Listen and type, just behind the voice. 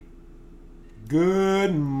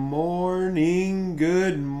Good morning,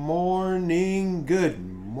 good morning, good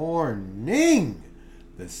morning.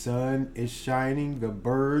 The sun is shining, the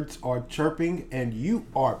birds are chirping, and you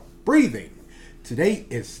are breathing. Today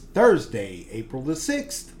is Thursday, April the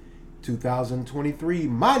 6th, 2023.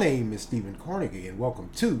 My name is Stephen Carnegie, and welcome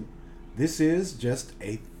to This Is Just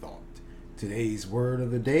a Thought. Today's word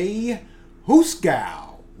of the day,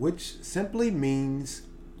 hooskow, which simply means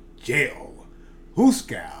jail.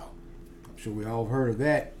 Hooskow. Sure we all heard of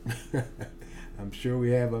that. I'm sure we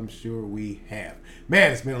have.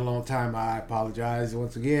 Man, it's been a long time. I apologize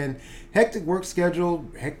once again. Hectic work schedule,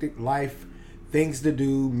 hectic life, things to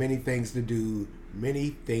do, many things to do,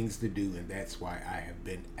 and that's why I have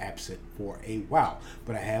been absent for a while.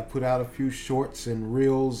 But I have put out a few shorts and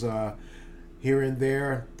reels here and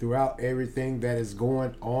there throughout everything that is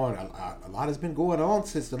going on. A lot has been going on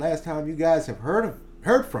since the last time you guys have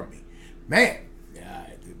heard from me. Man,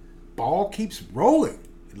 ball keeps rolling,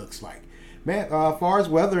 it looks like. Man, as far as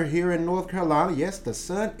weather here in North Carolina, yes, the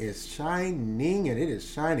sun is shining, and it is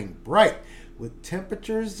shining bright, with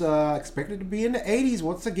temperatures expected to be in the 80s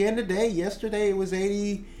once again today. Yesterday it was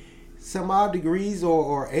 80 some odd degrees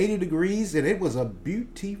or 80 degrees, and it was a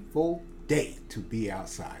beautiful day to be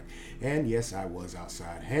outside. And yes, I was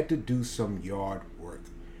outside. Had to do some yard work.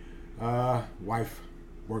 Wife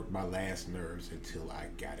worked my last nerves until I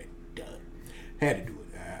got it done. Had to do it.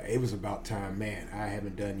 It was about time, man. I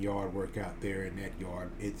haven't done yard work out there in that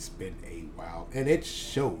yard. It's been a while, and it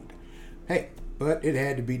showed. Hey, but it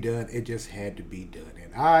had to be done. It just had to be done.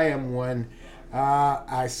 And I am one.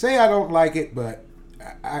 I say I don't like it, but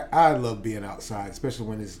I love being outside, especially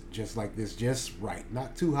when it's just like this, just right.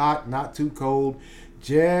 Not too hot, not too cold,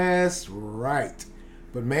 just right.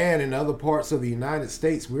 But man, in other parts of the United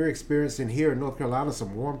States, we're experiencing here in North Carolina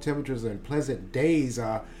some warm temperatures and pleasant days.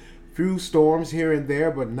 Few storms here and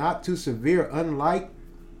there, but not too severe, unlike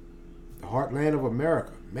the heartland of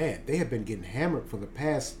America. Man, they have been getting hammered for the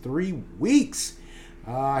past 3 weeks.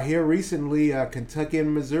 Here recently, Kentucky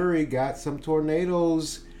and Missouri got some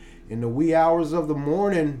tornadoes in the wee hours of the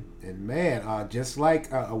morning. And man, just like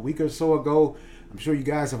a week or so ago, I'm sure you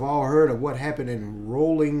guys have all heard of what happened in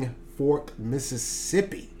Rolling Fork,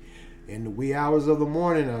 Mississippi. In the wee hours of the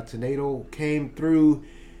morning, a tornado came through,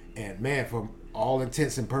 and man, from all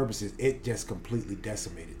intents and purposes, it just completely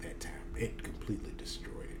decimated that town. It completely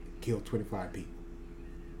destroyed it. Killed 25 people.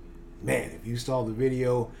 Man, if you saw the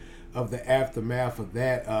video of the aftermath of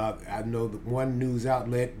that, I know that one news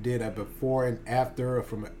outlet did a before and after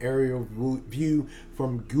from an aerial view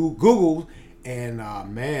from Google, and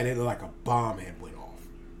man, it looked like a bomb had went off.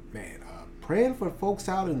 Man, praying for folks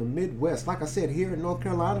out in the Midwest. Like I said, here in North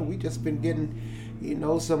Carolina, we just been getting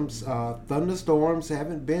some thunderstorms.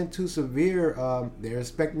 Haven't been too severe. They're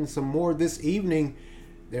expecting some more this evening.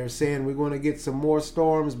 They're saying we're going to get some more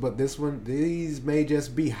storms, but these may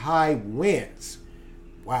just be high winds.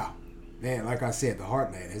 Wow. Man, like I said, the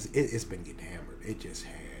heartland, it's been getting hammered. It just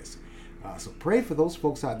has. So pray for those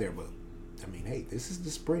folks out there. But, I mean, hey, this is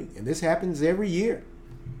the spring, and this happens every year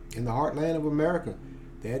in the heartland of America.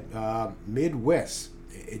 That Midwest,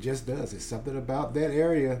 it just does. It's something about that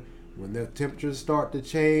area. When the temperatures start to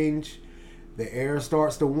change, the air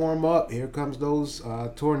starts to warm up. Here comes those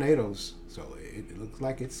tornadoes. So it looks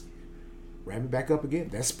like it's ramping back up again.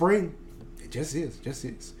 That's spring. It just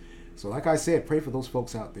is. So like I said, pray for those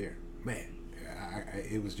folks out there. Man,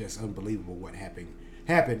 it was just unbelievable what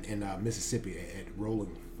happened in Mississippi at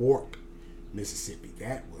Rolling Fork, Mississippi.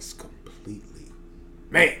 That was completely,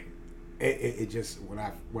 man. It just when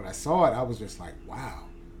I saw it, I was just like, wow,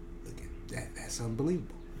 look at that. That's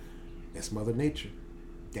unbelievable. That's Mother Nature.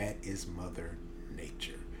 That is Mother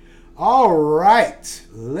Nature. All right,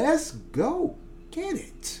 let's go get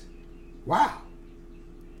it. Wow.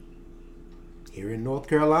 Here in North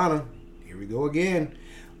Carolina, here we go again.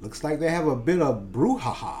 Looks like they have a bit of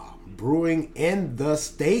brouhaha brewing in the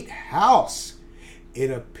State House.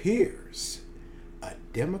 It appears a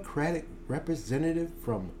Democratic representative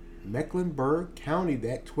from Mecklenburg County,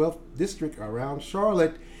 that 12th district around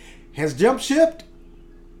Charlotte, has jumped ship.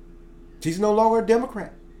 She's no longer a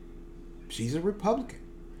Democrat. She's a Republican.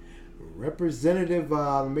 Representative,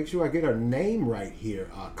 make sure I get her name right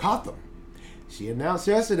here, Cotham. She announced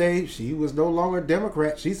yesterday she was no longer a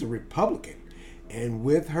Democrat. She's a Republican. And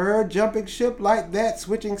with her jumping ship like that,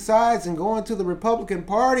 switching sides and going to the Republican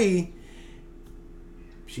Party,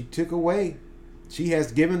 she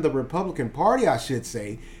has given the Republican Party, I should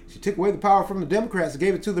say, she took away the power from the Democrats and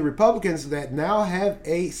gave it to the Republicans that now have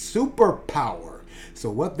a superpower. So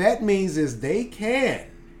what that means is the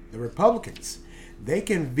Republicans, they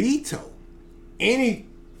can veto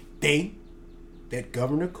anything that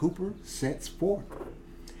Governor Cooper sets forth.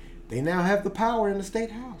 They now have the power in the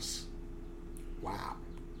state house. Wow.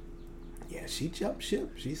 Yeah, she jumped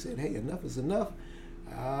ship. She said, hey, enough is enough.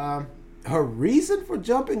 Her reason for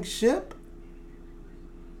jumping ship?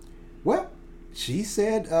 Well, she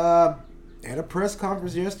said at a press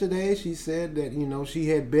conference yesterday, she said that, she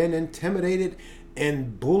had been intimidated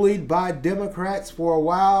and bullied by Democrats for a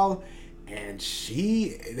while. And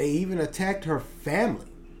they even attacked her family,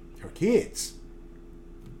 her kids.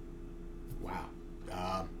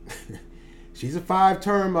 Wow. She's a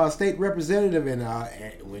 5-term state representative,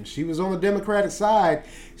 and when she was on the Democratic side,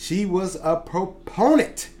 she was a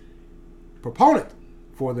proponent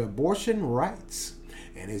for the abortion rights.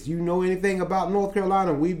 And as you know anything about North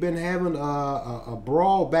Carolina, we've been having a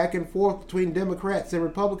brawl back and forth between Democrats and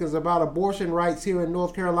Republicans about abortion rights here in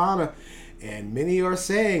North Carolina. And many are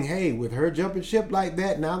saying, hey, with her jumping ship like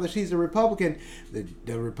that, now that she's a Republican,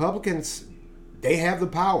 the Republicans, they have the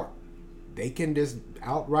power. They can just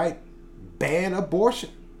outright ban abortion.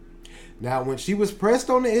 Now, when she was pressed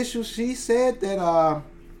on the issue, she said that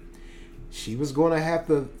she was going to have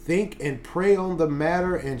to think and pray on the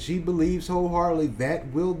matter, and she believes wholeheartedly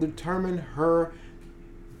that will determine her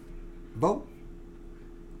vote.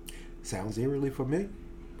 Sounds eerily familiar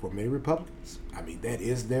for many Republicans. I mean,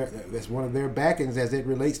 that's one of their backings as it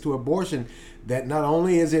relates to abortion, that not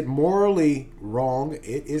only is it morally wrong,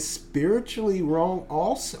 it is spiritually wrong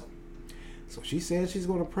also. So she says she's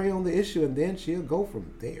going to pray on the issue, and then she'll go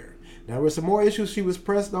from there. Now, there were some more issues she was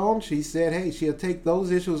pressed on. She said, hey, she'll take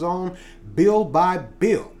those issues on bill by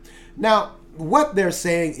bill. Now, what they're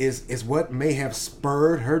saying is what may have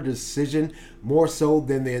spurred her decision more so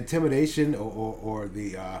than the intimidation or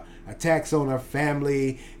the attacks on her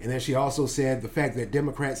family. And then she also said the fact that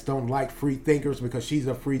Democrats don't like free thinkers because she's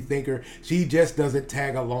a free thinker. She just doesn't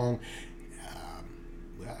tag along.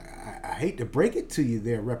 I hate to break it to you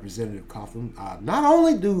there, Representative Cotham. Not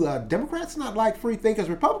only do Democrats not like free thinkers,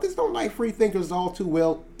 Republicans don't like free thinkers all too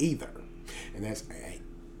well either. And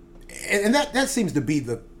that seems to be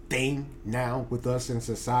the thing now with us in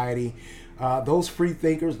society. Those free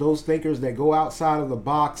thinkers, those thinkers that go outside of the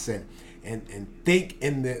box and think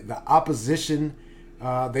in the opposition,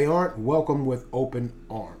 they aren't welcome with open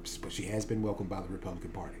arms. But she has been welcomed by the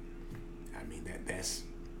Republican Party. I mean, that's...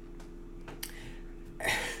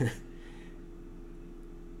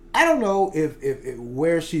 I don't know if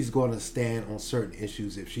where she's going to stand on certain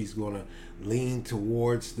issues, if she's going to lean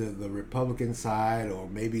towards the Republican side or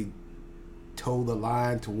maybe toe the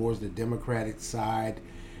line towards the Democratic side.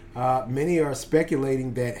 Many are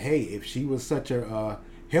speculating that, hey, if she was such a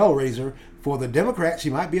hellraiser for the Democrats, she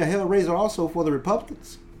might be a hellraiser also for the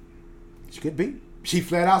Republicans. She could be. She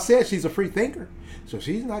flat out said she's a free thinker. So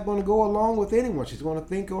she's not going to go along with anyone. She's going to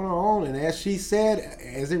think on her own. And as she said,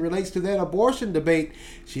 as it relates to that abortion debate,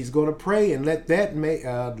 she's going to pray and let that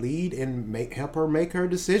lead and help her make her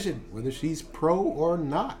decision, whether she's pro or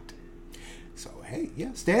not. So, hey,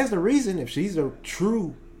 yeah, stands to reason if she's a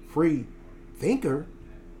true free thinker,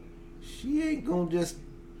 she ain't going to just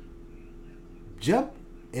jump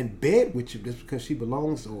in bed with you just because she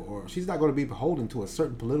belongs or she's not going to be beholden to a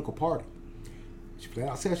certain political party. She flat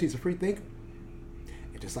out says she's a free thinker.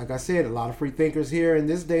 Just like I said, a lot of free thinkers here in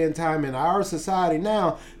this day and time in our society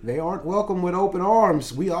now, they aren't welcome with open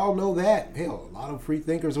arms. We all know that. Hell, a lot of free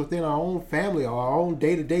thinkers within our own family or our own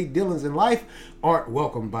day-to-day dealings in life aren't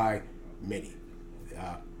welcomed by many.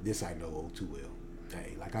 This I know all too well.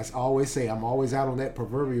 Hey, like I always say, I'm always out on that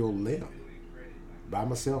proverbial limb. By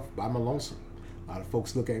myself, by my lonesome. A lot of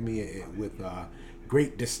folks look at me with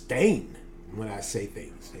great disdain when I say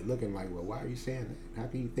things. They're looking like, well, why are you saying that? How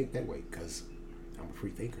can you think that way? Because I'm a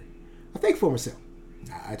free thinker. I think for myself.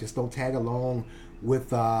 I just don't tag along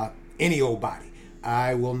with any old body.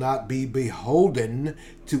 I will not be beholden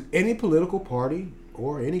to any political party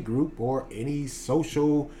or any group or any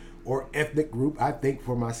social or ethnic group. I think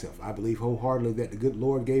for myself. I believe wholeheartedly that the good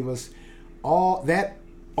Lord gave us all that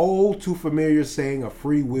old too familiar saying of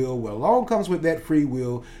free will. Well, along comes with that free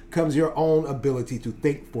will comes your own ability to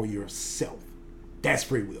think for yourself. That's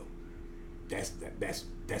free will. That's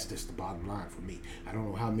just the bottom line for me. I don't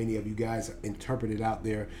know how many of you guys interpret it out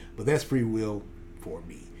there, but that's free will for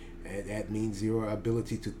me. And that means your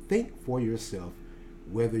ability to think for yourself,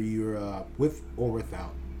 whether you're with or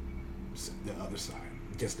without the other side.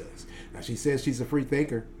 It just does. Now, she says she's a free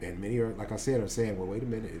thinker, and many are, like I said, are saying, well, wait a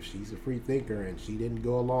minute, if she's a free thinker and she didn't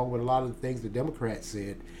go along with a lot of the things the Democrats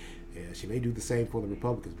said, she may do the same for the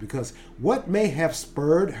Republicans. Because what may have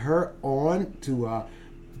spurred her on to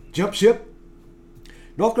jump ship?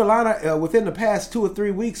 North Carolina, within the past 2 or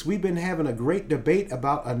 3 weeks, we've been having a great debate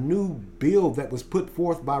about a new bill that was put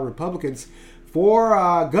forth by Republicans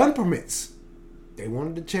for gun permits. They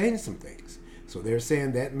wanted to change some things. So they're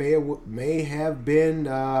saying that may have been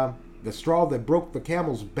the straw that broke the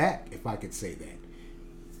camel's back, if I could say that.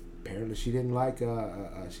 Apparently, she didn't like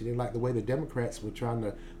the way the Democrats were trying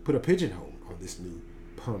to put a pigeonhole on this new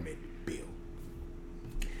permit bill.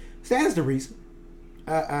 Stands to reason.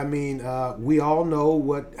 We all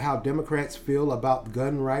know how Democrats feel about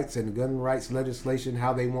gun rights and gun rights legislation,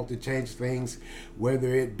 how they want to change things,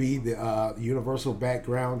 whether it be the universal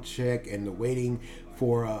background check and the waiting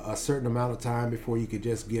for a certain amount of time before you could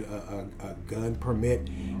just get a gun permit.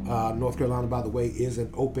 North Carolina, by the way, is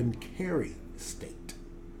an open carry state.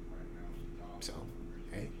 So,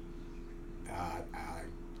 hey,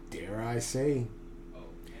 dare I say,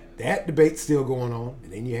 that debate's still going on.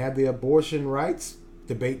 And then you have the abortion rights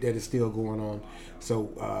debate that is still going on.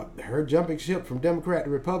 So her jumping ship from Democrat to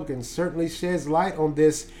Republican certainly sheds light on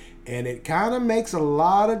this, and it kind of makes a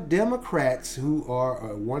lot of Democrats who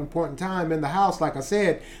are at one point in time in the House, like I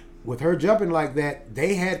said, with her jumping like that,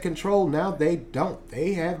 they had control. Now they don't.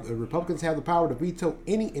 The Republicans have the power to veto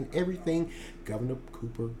any and everything Governor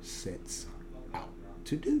Cooper sets out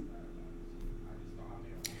to do.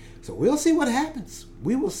 So we'll see what happens.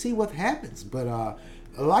 We will see what happens. But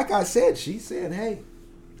like I said, she said, hey,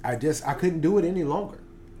 I couldn't do it any longer.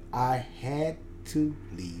 I had to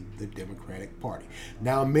leave the Democratic Party.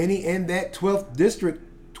 Now, many in that 12th district,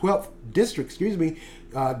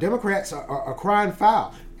 Democrats are crying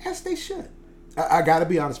foul, as they should. I got to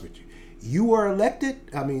be honest with you. You were elected.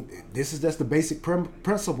 I mean, this is just the basic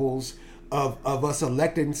principles of us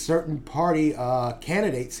electing certain party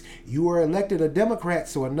candidates. You were elected a Democrat,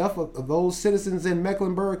 so enough of those citizens in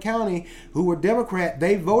Mecklenburg County who were Democrat,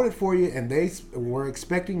 they voted for you, and they were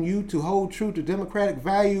expecting you to hold true to Democratic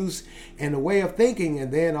values and the way of thinking.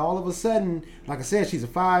 And then all of a sudden, like I said, she's a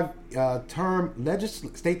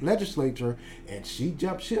 5-term state legislature, and she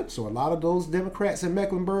jumped ship. So a lot of those Democrats in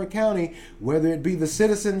Mecklenburg County, whether it be the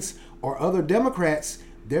citizens or other Democrats,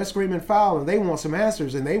 they're screaming foul, and they want some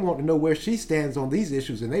answers, and they want to know where she stands on these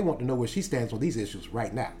issues, and they want to know where she stands on these issues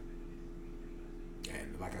right now.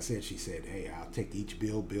 And like I said, she said, hey, I'll take each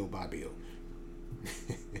bill by bill.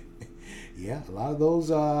 Yeah, a lot of those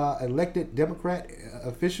elected Democrat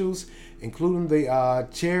officials, including the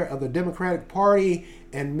chair of the Democratic Party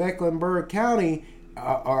in Mecklenburg County,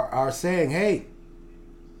 are saying, hey,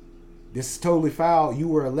 this is totally foul. You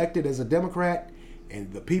were elected as a Democrat,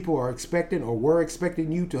 and the people are expecting, or were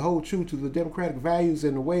expecting, you to hold true to the Democratic values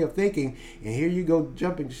and the way of thinking. And here you go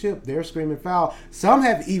jumping ship. They're screaming foul. Some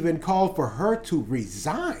have even called for her to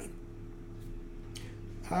resign.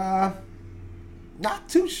 Not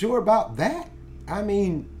too sure about that. I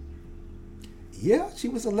mean, yeah, she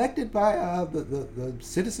was elected by the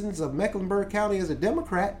citizens of Mecklenburg County as a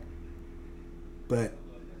Democrat. But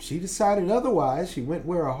she decided otherwise. She went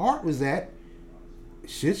where her heart was at.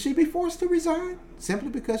 Should she be forced to resign simply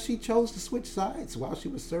because she chose to switch sides while she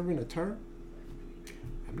was serving a term?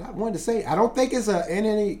 I'm not one to say. I don't think it's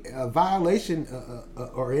any violation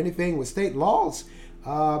or anything with state laws.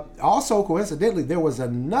 Also, coincidentally, there was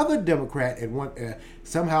another Democrat at one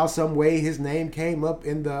somehow, some way, his name came up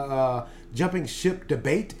in the jumping ship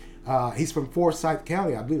debate. He's from Forsyth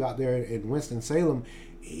County, I believe, out there in Winston-Salem.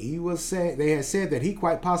 He was saying, they had said that he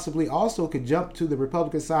quite possibly also could jump to the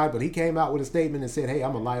Republican side, but he came out with a statement and said, hey,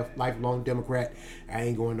 I'm a lifelong Democrat. I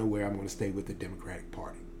ain't going nowhere. I'm going to stay with the Democratic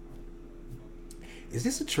Party. Is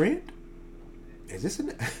this a trend? Is this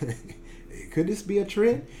could this be a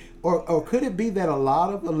trend? Or could it be that a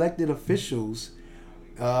lot of elected officials,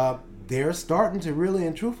 they're starting to really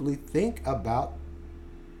and truthfully think about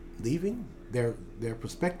leaving their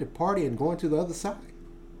prospective party and going to the other side?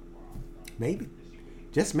 Maybe.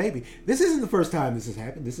 Just maybe. This isn't the first time this has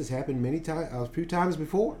happened. This has happened many times, a few times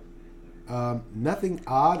before. Nothing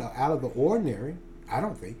odd or out of the ordinary, I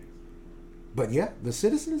don't think. But yeah, the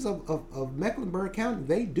citizens of Mecklenburg County,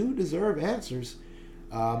 they do deserve answers.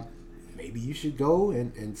 Maybe you should go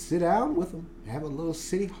and sit down with them, have a little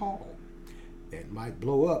city hall. That might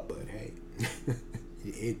blow up, but hey,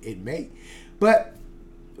 it may. But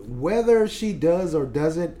whether she does or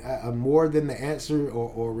doesn't, more than the answer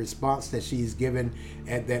or response that she's given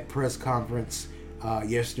at that press conference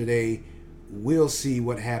yesterday, we'll see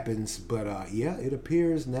what happens. But yeah, it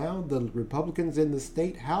appears now the Republicans in the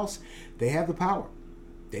state house, they have the power.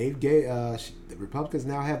 The Republicans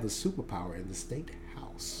now have the superpower in the state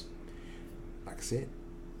house. Like I said,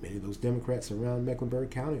 many of those Democrats around Mecklenburg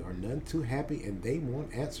County are none too happy, and they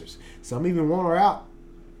want answers. Some even want her out.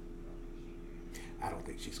 I don't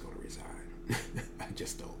think she's going to resign. I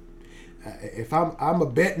just don't. If I'm a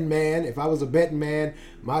betting man, if I was a betting man,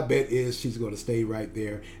 my bet is she's going to stay right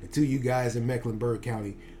there until you guys in Mecklenburg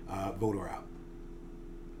County vote her out.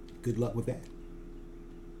 Good luck with that.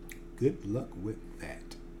 Good luck with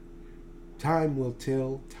that. Time will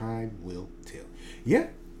tell. Time will tell. Yeah,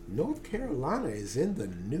 North Carolina is in the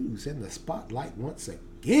news, in the spotlight once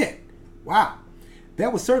again. Wow.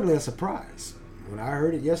 That was certainly a surprise. When I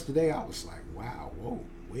heard it yesterday, I was like, wow, whoa,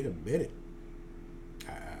 wait a minute.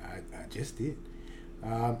 I just did.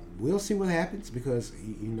 We'll see what happens because,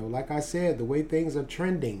 like I said, the way things are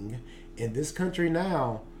trending in this country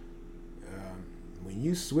now, when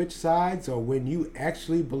you switch sides or when you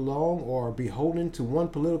actually belong or are beholden to one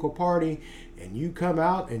political party and you come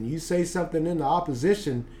out and you say something in the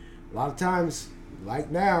opposition, a lot of times,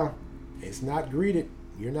 like now, it's not greeted.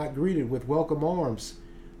 You're not greeted with welcome arms.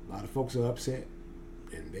 A lot of folks are upset.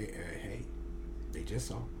 And they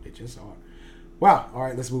just are. They just are. Wow. All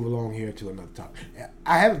right, let's move along here to another topic.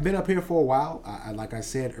 I haven't been up here for a while. Like I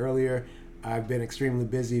said earlier, I've been extremely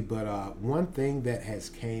busy. But one thing that has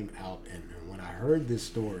came out, and when I heard this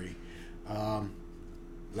story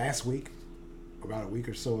last week, about a week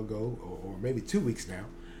or so ago, or maybe 2 weeks now,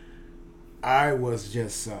 I was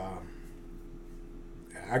just,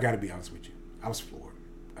 I got to be honest with you. I was floored.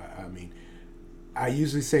 I mean, I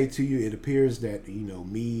usually say to you, it appears that,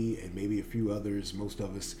 me and maybe a few others, most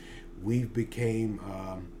of us, we've became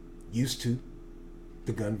used to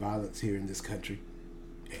the gun violence here in this country.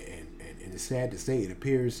 And it's sad to say, it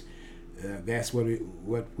appears that's what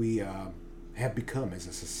we have become as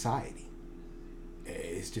a society.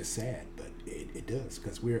 It's just sad, but it does,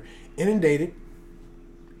 because we're inundated.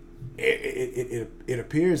 It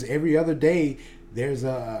appears every other day there's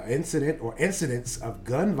a incident or incidents of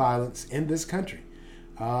gun violence in this country.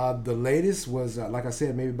 The latest was, like I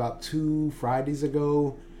said, maybe about 2 Fridays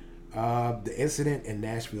ago, the incident in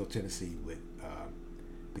Nashville, Tennessee, with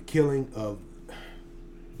the killing of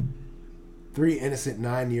 3 innocent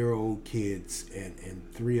 9-year-old kids and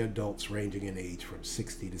 3 adults ranging in age from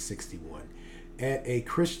 60 to 61 at a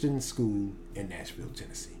Christian school in Nashville,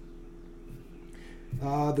 Tennessee.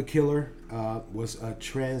 The killer was a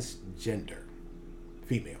transgender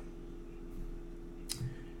female.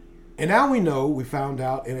 And now we found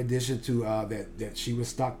out, in addition to that she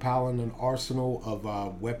was stockpiling an arsenal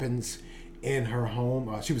of weapons in her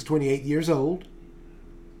home. She was 28 years old,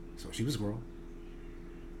 so she was grown.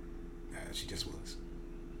 She just was.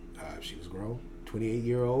 She was grown,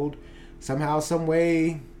 28-year-old. Somehow, some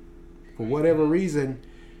way, for whatever reason,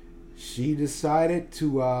 she decided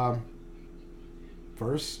to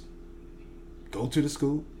first go to the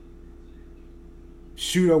school,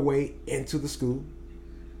 shoot her way into the school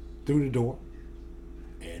through the door,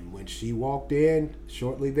 and when she walked in,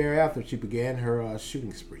 shortly thereafter, she began her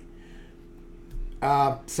shooting spree.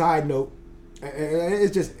 Side note,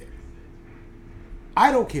 it's just,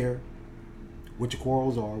 I don't care what your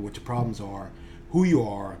quarrels are, what your problems are, who you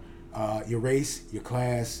are, your race, your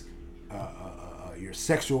class, your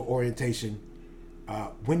sexual orientation.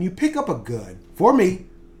 When you pick up a gun, for me,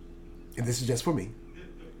 and this is just for me,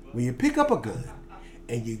 when you pick up a gun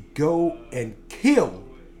and you go and kill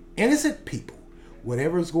innocent people,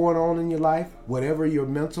 whatever is going on in your life, whatever your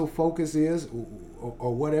mental focus is,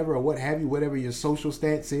 or whatever, or what have you, whatever your social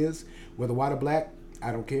stance is, whether white or black,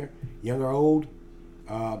 I don't care, young or old,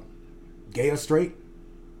 gay or straight,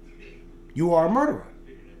 you are a murderer.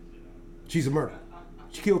 She's a murderer.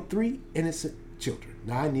 She killed 3 innocent children,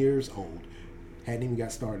 9 years old, hadn't even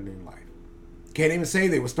got started in life. Can't even say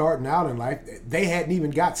they were starting out in life. They hadn't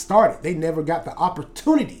even got started. They never got the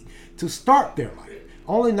opportunity to start their life.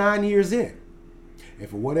 Only 9 years in. And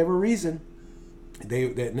for whatever reason,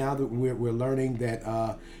 now that we're learning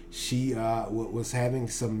that she was having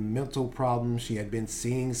some mental problems. She had been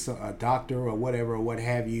seeing a doctor or whatever, or what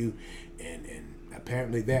have you, and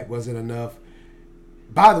apparently that wasn't enough.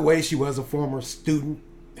 By the way, she was a former student,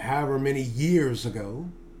 however many years ago.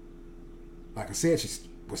 Like I said, she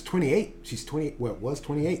was 28. She's 28. Well, was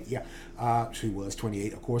 28. Yeah, she was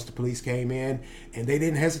 28. Of course, the police came in and they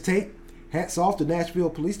didn't hesitate. Hats off to Nashville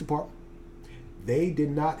Police Department. They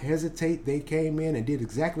did not hesitate. They came in and did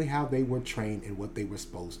exactly how they were trained and what they were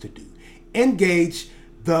supposed to do. Engage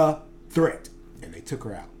the threat. And they took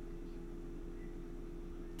her out.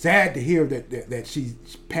 Sad to hear that she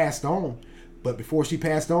passed on. But before she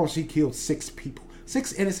passed on, she killed 6 people.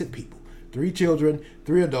 6 innocent people. 3 children,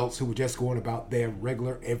 3 adults who were just going about their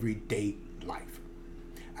regular, everyday life.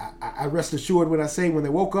 I rest assured when I say when they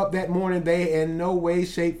woke up that morning, they in no way,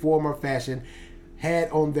 shape, form, or fashion had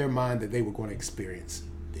on their mind that they were going to experience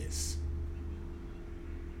this.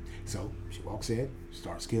 So she walks in,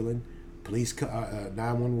 starts killing. Police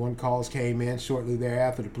 911 calls came in shortly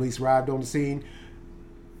thereafter. The police arrived on the scene,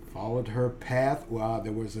 followed her path. While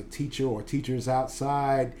there was a teacher or teachers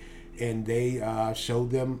outside, and they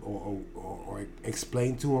showed them or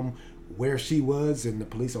explained to them where she was, and the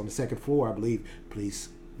police on the second floor, I believe, police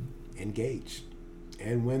engaged.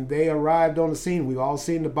 And when they arrived on the scene, we've all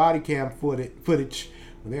seen the body cam footage.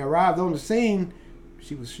 When they arrived on the scene,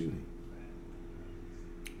 she was shooting.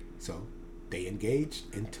 So they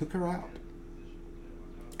engaged and took her out.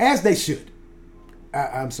 As they should.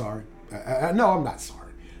 I'm sorry. No, I'm not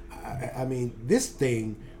sorry. I mean, this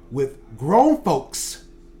thing with grown folks,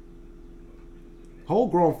 whole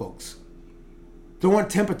grown folks, throwing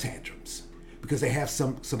temper tantrums because they have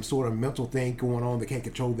some sort of mental thing going on. They can't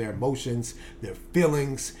control their emotions, their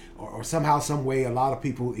feelings, or somehow, some way, a lot of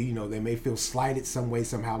people, they may feel slighted some way,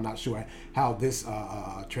 somehow. Not sure how this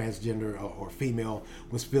transgender or female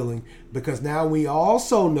was feeling, because now we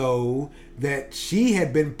also know that she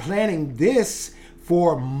had been planning this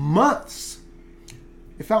for months.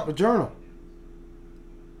 They found the journal.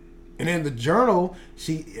 And in the journal,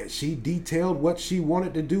 she detailed what she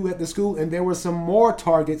wanted to do at the school, and there were some more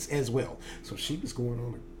targets as well. So she was going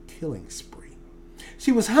on a killing spree.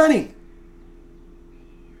 She was hunting.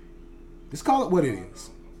 Let's call it what it is.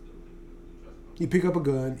 You pick up a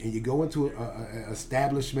gun and you go into an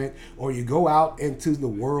establishment, or you go out into the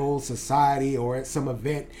world, society, or at some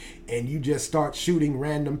event, and you just start shooting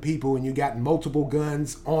random people, and you got multiple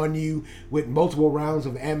guns on you with multiple rounds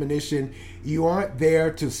of ammunition. You aren't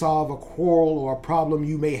there to solve a quarrel or a problem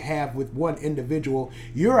you may have with one individual.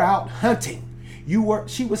 You're out hunting.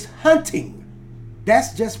 She was hunting.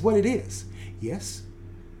 That's just what it is. Yes.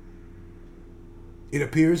 It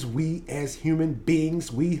appears we as human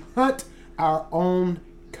beings, we hunt our own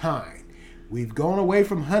kind. We've gone away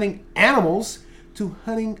from hunting animals to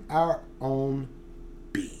hunting our own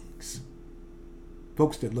beings.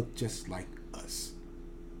 Folks that look just like us.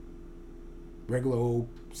 Regular old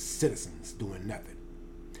citizens doing nothing.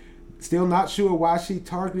 Still not sure why she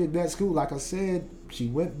targeted that school. Like I said, she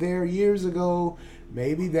went there years ago.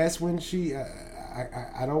 Maybe that's when she...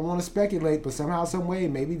 I don't want to speculate, but somehow, some way,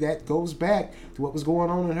 maybe that goes back to what was going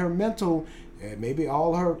on in her mental. Maybe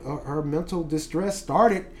all her mental distress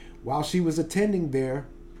started while she was attending there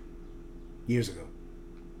years ago.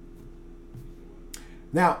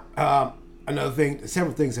 Now, another thing,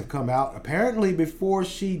 several things have come out. Apparently, before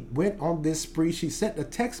she went on this spree, she sent a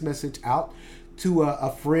text message out to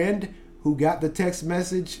a friend who got the text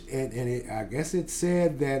message, and I guess it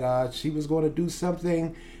said that she was going to do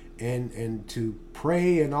something and to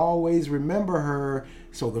pray and always remember her.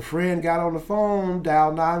 So the friend got on the phone,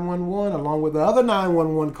 dialed 911, along with the other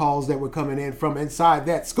 911 calls that were coming in from inside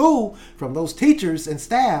that school, from those teachers and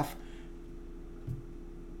staff.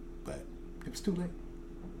 But it was too late.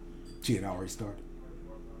 She had already started.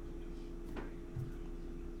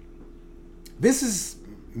 This is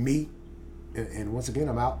me. And once again,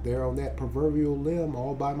 I'm out there on that proverbial limb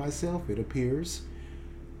all by myself, it appears.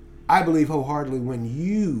 I believe wholeheartedly when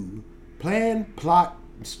you plan, plot,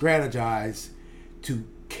 strategize to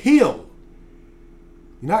kill,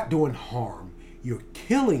 you're not doing harm, you're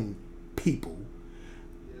killing people.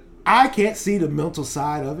 I can't see the mental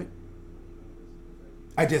side of it.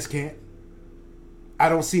 I just can't. I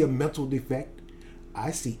don't see a mental defect.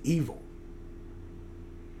 I see evil.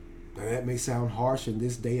 Now that may sound harsh in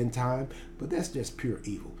this day and time, but that's just pure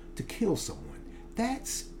evil. To kill someone,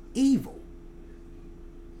 that's evil.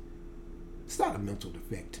 It's not a mental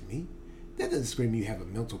defect to me. That doesn't scream you have a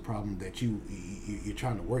mental problem that you're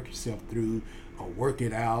trying to work yourself through or work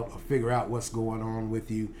it out or figure out what's going on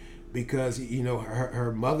with you. Because,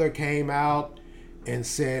 her mother came out and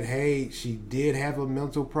said, hey, she did have a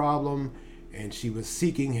mental problem and she was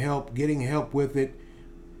seeking help, getting help with it.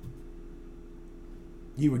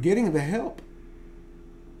 You were getting the help.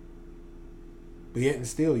 But yet and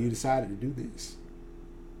still you decided to do this.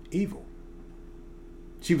 Evil.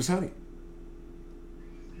 She was hunting.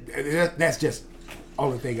 That's just the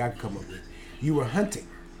only thing I can come up with. You were hunting.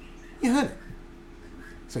 You hunted.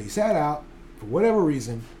 So you sat out for whatever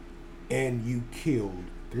reason and you killed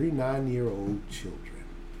 3 9-year-old children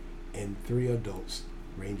and 3 adults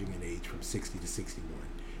ranging in age from 60 to 61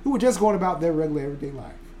 who were just going about their regular everyday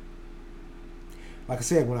life. Like I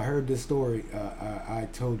said, when I heard this story, I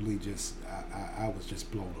totally just, I was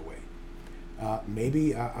just blown away.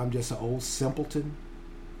 Maybe I'm just an old simpleton,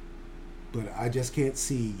 but I just can't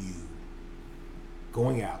see you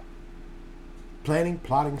going out, planning,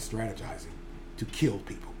 plotting, strategizing to kill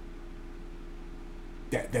people.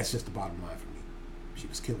 That's just the bottom line for me. She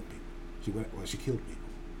was killing people. She killed people.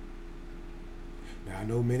 Now I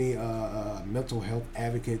know many mental health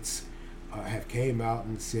advocates have came out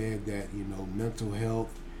and said that mental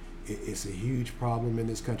health is a huge problem in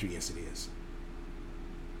this country. Yes, it is.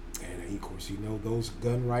 And of course, those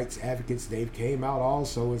gun rights advocates, they've came out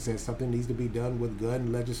also and said something needs to be done with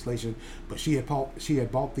gun legislation. But she had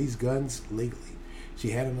bought these guns legally.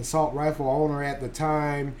 She had an assault rifle on her at the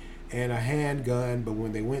time and a handgun. But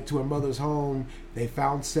when they went to her mother's home, they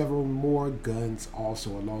found several more guns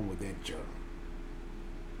also along with that journal.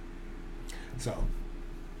 So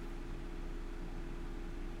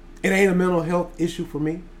it ain't a mental health issue for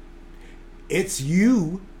me. It's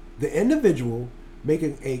you, the individual,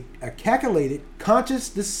 making a calculated, conscious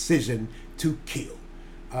decision to kill.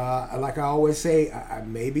 Like I always say,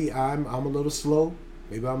 maybe I'm a little slow.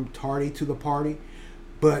 Maybe I'm tardy to the party.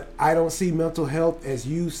 But I don't see mental health as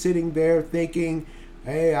you sitting there thinking,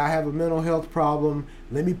 hey, I have a mental health problem.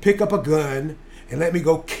 Let me pick up a gun and let me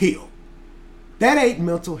go kill. That ain't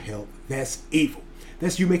mental health. That's evil.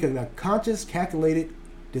 That's you making a conscious, calculated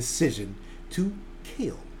decision to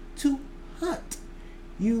kill, to hunt.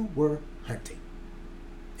 You were hunting.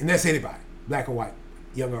 And that's anybody, black or white,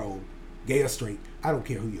 young or old, gay or straight. I don't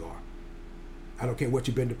care who you are. I don't care what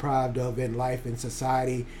you've been deprived of in life, in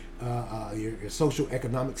society, your social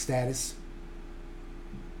economic status.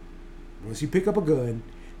 Once you pick up a gun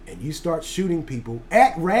and you start shooting people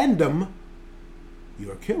at random,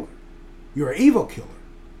 you're a killer. You're an evil killer.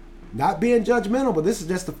 Not being judgmental, but this is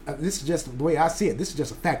just the way I see it. This is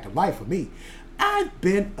just a fact of life for me. I've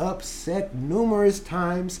been upset numerous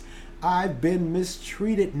times. I've been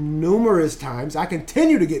mistreated numerous times. I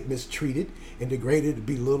continue to get mistreated and degraded,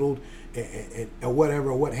 belittled, and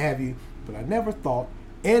whatever, what have you. But I never thought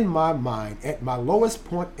in my mind, at my lowest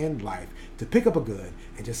point in life, to pick up a gun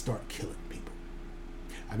and just start killing people.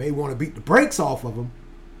 I may want to beat the brakes off of them,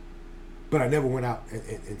 but I never went out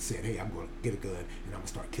and said, hey, I'm going to get a gun and I'm going to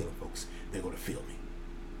start killing folks. They're going to feel me.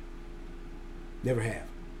 Never have.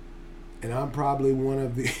 And I'm probably one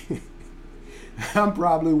of the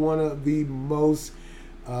most,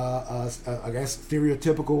 I guess,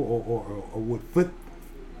 stereotypical or would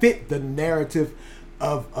fit the narrative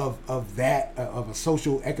of that, of a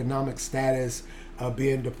social economic status,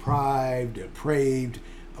 being depraved,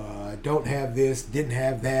 don't have this, didn't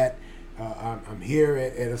have that. I'm here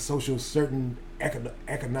at a certain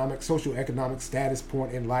economic status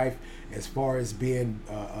point in life, as far as being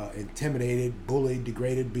intimidated, bullied,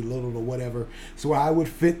 degraded, belittled, or whatever. So I would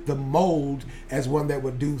fit the mold as one that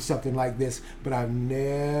would do something like this, but I've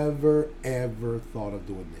never ever thought of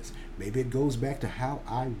doing this. Maybe it goes back to how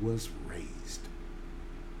I was raised.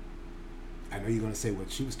 I know you're going to say, well,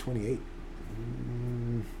 she was 28.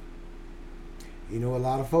 A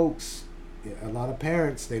lot of folks, a lot of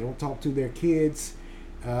parents, they don't talk to their kids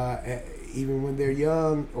even when they're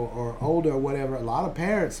young or older or whatever. A lot of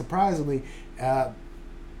parents, surprisingly,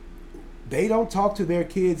 they don't talk to their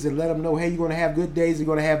kids and let them know, hey, you're going to have good days, you're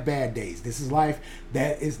going to have bad days. This is life.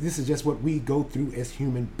 This is just what we go through as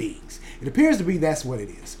human beings. It appears to be that's what it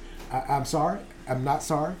is. I'm sorry. I'm not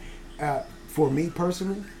sorry. For me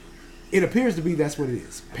personally, it appears to be that's what it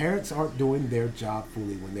is. Parents aren't doing their job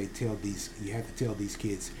fully when they you have to tell these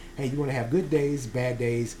kids, hey, you're going to have good days, bad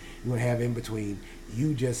days, you're going to have in between.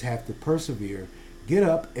 You just have to persevere, get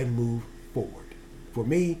up, and move forward. For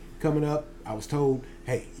me, coming up, I was told,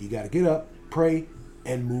 hey, you got to get up, pray,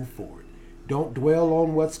 and move forward. Don't dwell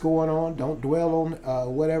on what's going on. Don't dwell on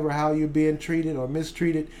how you're being treated or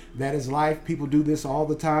mistreated. That is life. People do this all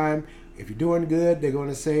the time. If you're doing good, they're going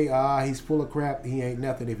to say, he's full of crap. He ain't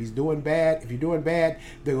nothing. If you're doing bad,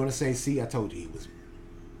 they're going to say, see, I told you he was,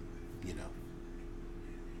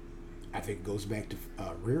 I think it goes back to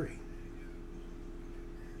rearing.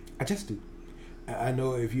 I just do. I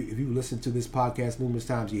know if you listen to this podcast numerous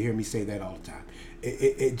times, you hear me say that all the time.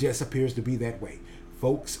 It just appears to be that way.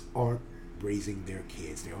 Folks aren't raising their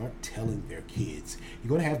kids. They aren't telling their kids, you're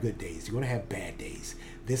going to have good days. You're going to have bad days.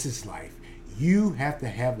 This is life. You have to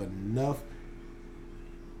have enough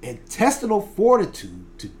intestinal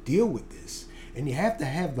fortitude to deal with this. And you have to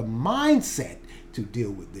have the mindset to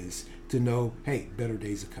deal with this, to know, hey, better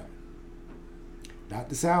days are coming. Not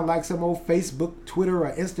to sound like some old Facebook, Twitter,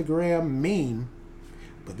 or Instagram meme,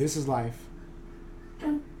 but this is life.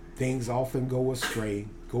 Things often go astray,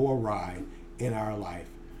 go awry in our life,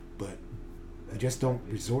 but we just don't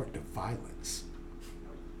resort to violence.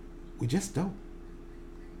 We just don't.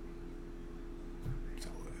 So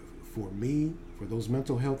for me, for those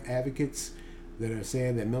mental health advocates that are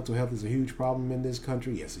saying that mental health is a huge problem in this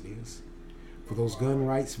country, yes, it is. For those gun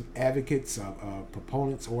rights advocates,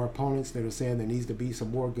 proponents or opponents that are saying there needs to be some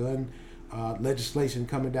more gun legislation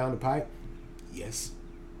coming down the pipe, yes.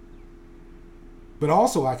 But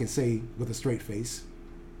also I can say with a straight face,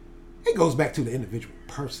 It goes back to the individual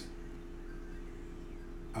person.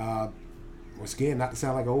 Once again, not to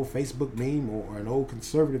sound like an old Facebook meme or an old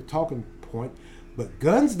conservative talking point, but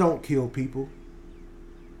guns don't kill people.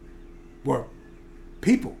 Well,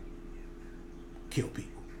 people kill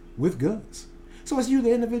people with guns. So it's you,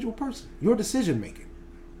 the individual person, your decision making.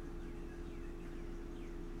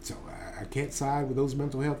 So I can't side with those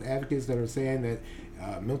mental health advocates that are saying that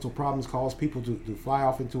mental problems cause people to fly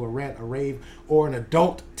off into a rant, a rave, or an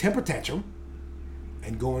adult temper tantrum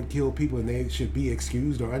and go and kill people, and they should be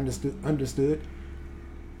excused or understood.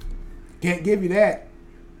 Can't give you that.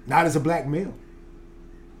 Not as a black male.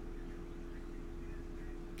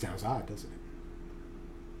 Sounds odd, doesn't it?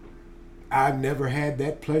 I've never had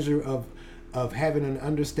that pleasure of having an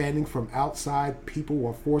understanding from outside people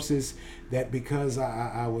or forces that because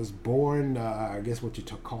I was born, I guess what you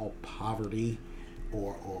call poverty,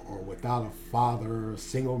 or without a father, a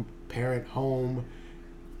single parent home,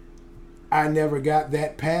 I never got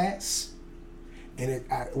that pass. And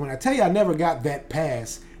when I tell you I never got that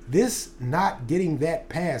pass, this not getting that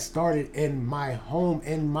pass started in my home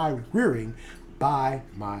and my rearing by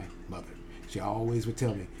my mother. She always would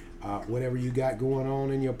tell me, whatever you got going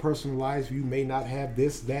on in your personal life, you may not have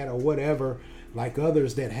this, that, or whatever, like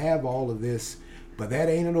others that have all of this, but that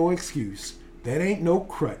ain't no excuse. That ain't no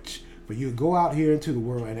crutch for you to go out here into the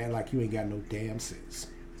world and act like you ain't got no damn sense.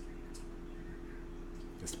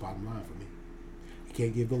 That's the bottom line for me. I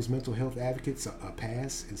can't give those mental health advocates a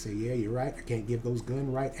pass and say, yeah, you're right. I can't give those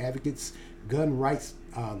gun rights advocates, gun rights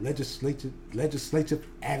legislative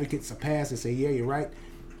advocates a pass and say, yeah, you're right.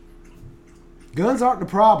 Guns aren't the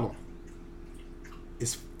problem.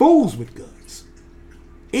 It's fools with guns.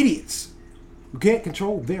 Idiots who can't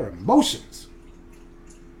control their emotions.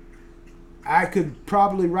 I could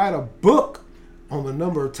probably write a book on the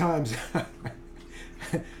number of times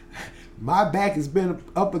my back has been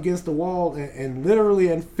up against the wall and literally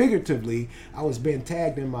and figuratively I was being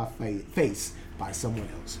tagged in my face by someone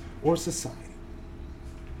else or society.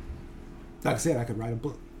 Like I said, I could write a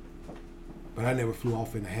book. But I never flew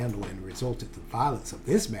off in the handle and resulted to violence of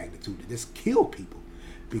this magnitude to just kill people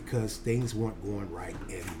because things weren't going right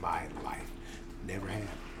in my life. Never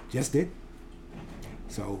have. Just did.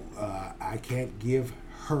 So I can't give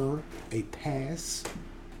her a pass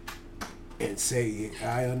and say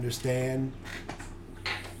I understand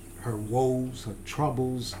her woes, her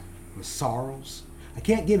troubles, her sorrows. I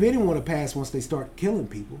can't give anyone a pass once they start killing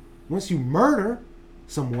people. Once you murder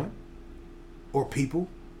someone or people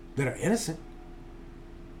that are innocent.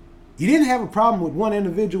 You didn't have a problem with one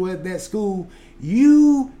individual at that school.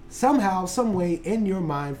 You somehow, some way in your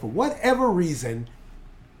mind, for whatever reason,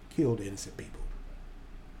 killed innocent people.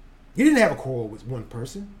 You didn't have a quarrel with one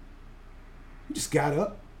person. You just got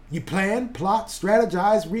up. You planned, plot,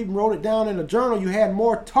 strategized, read and wrote it down in a journal. You had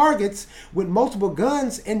more targets with multiple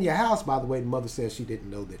guns in your house. By the way, the mother says she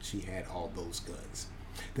didn't know that she had all those guns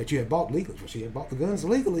that you had bought legally. Well, she had bought the guns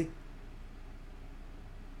legally.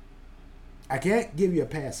 I can't give you a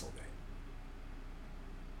pass on that.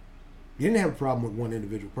 You didn't have a problem with one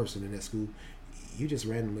individual person in that school. You just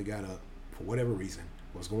randomly got up for whatever reason,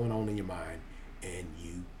 what's going on in your mind, and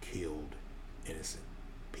you killed innocent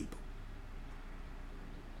people.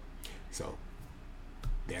 So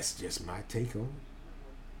that's just my take on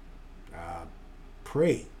it.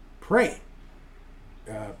 Pray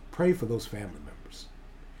for those family members,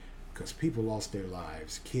 because people lost their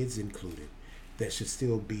lives, kids included, that should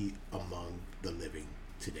still be among the living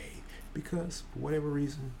today, because for whatever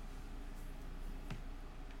reason,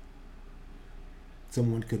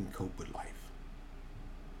 someone couldn't cope with life.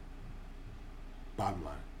 Bottom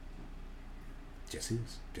line. Just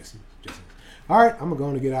is. All right, I'm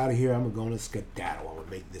going to get out of here. I'm going to skedaddle. I'm going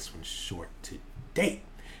to make this one short today.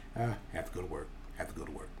 Have to go to work.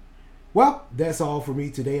 Well, that's all for me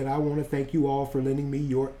today, and I want to thank you all for lending me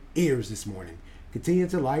your ears this morning. Continue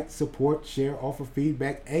to like, support, share, offer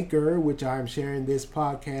feedback. Anchor, which I'm sharing this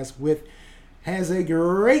podcast with, has a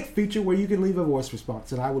great feature where you can leave a voice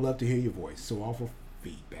response, and I would love to hear your voice, so offer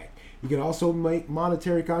feedback. You can also make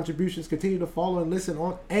monetary contributions. Continue to follow and listen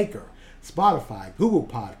on Anchor, Spotify, Google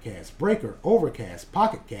Podcasts, Breaker, Overcast,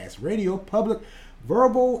 Pocket Cast, Radio Public,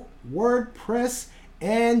 Verbal, WordPress,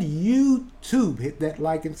 and YouTube. Hit that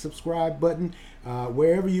like and subscribe button.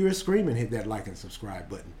 Wherever you are screaming, hit that like and subscribe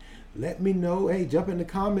button. Let me know. Hey, jump in the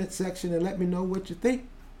comment section and let me know what you think.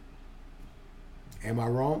 Am I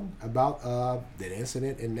wrong about that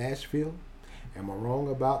incident in Nashville? Am I wrong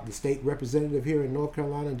about the state representative here in North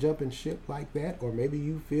Carolina jumping ship like that? Or maybe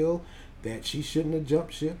you feel that she shouldn't have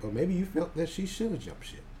jumped ship, or maybe you felt that she should have jumped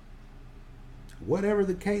ship. Whatever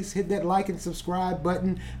the case, hit that like and subscribe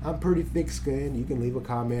button. I'm pretty thick-skinned. You can leave a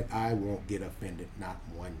comment. I won't get offended, not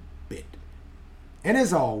one bit. And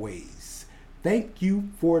as always, thank you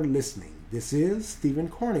for listening. This is Stephen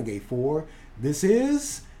Cornegay for This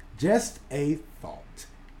Is Just a Thought.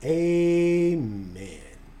 Amen.